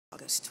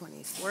August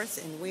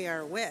 24th, and we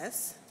are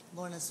with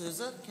Lorna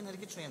Souza,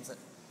 Connecticut Transit.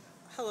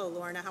 Hello,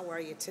 Lorna. How are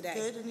you today?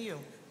 Good, and you?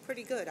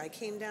 Pretty good. I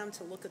came down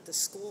to look at the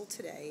school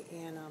today,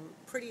 and I'm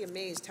pretty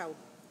amazed how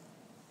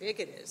big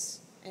it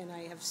is. And I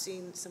have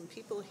seen some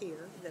people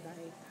here that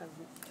I have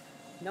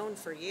known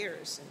for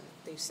years, and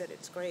they said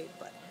it's great.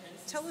 But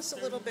tell us a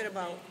little bit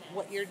about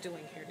what you're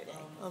doing here today.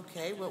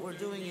 Okay, what we're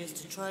doing is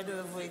to try to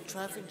avoid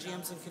traffic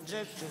jams and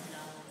congestion.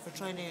 We're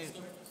trying to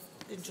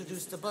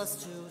introduce the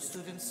bus to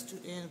students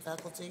and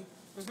faculty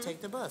to take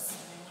the bus.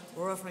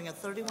 We're offering a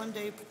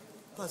 31-day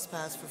bus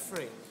pass for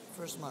free,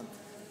 first month.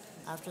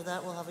 After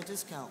that, we'll have a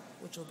discount,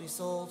 which will be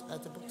sold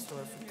at the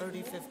bookstore for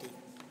 $30.50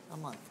 a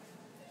month.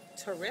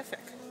 Terrific.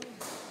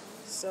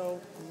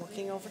 So I'm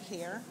looking over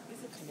here,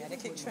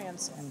 Connecticut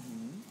Transit.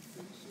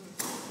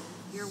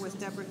 Here with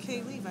Deborah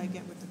K. I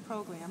get with the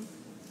program.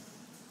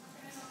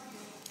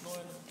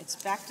 It's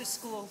back to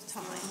school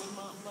time.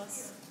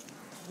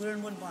 We're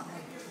in Woodmont.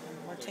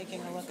 We're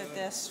taking a look at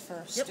this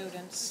for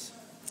students.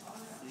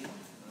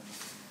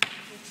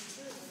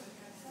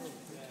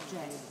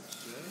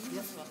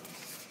 Yep.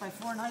 By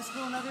Foreign High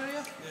School in that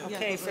area?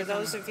 Okay, for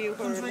those of you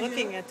who are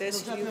looking at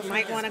this, you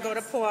might want to go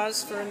to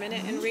pause for a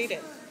minute and read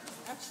it.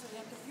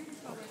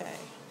 Okay.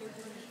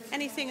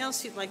 Anything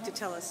else you'd like to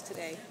tell us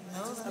today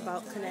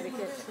about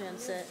Connecticut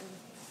Transit?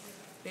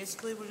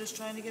 Basically, we're just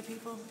trying to get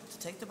people to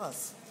take the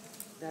bus.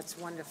 That's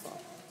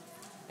wonderful.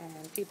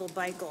 And people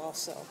bike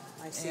also.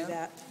 I see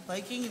that.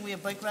 Biking, and we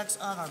have bike racks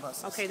on our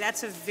buses. Okay,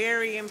 that's a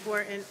very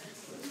important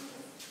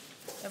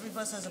Every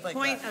bus has a bike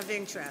point rack. of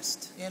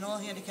interest. And all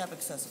handicap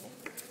accessible.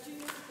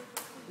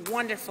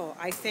 Wonderful.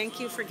 I thank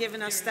you for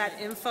giving us that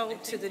info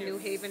to the New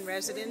Haven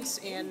residents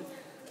and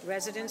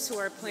residents who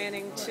are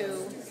planning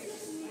to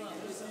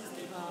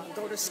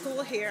go to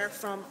school here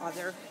from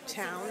other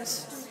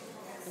towns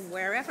and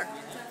wherever.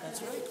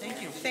 That's right.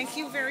 Thank you. Thank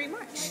you very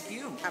much. Thank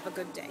you. Have a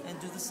good day. And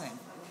do the same.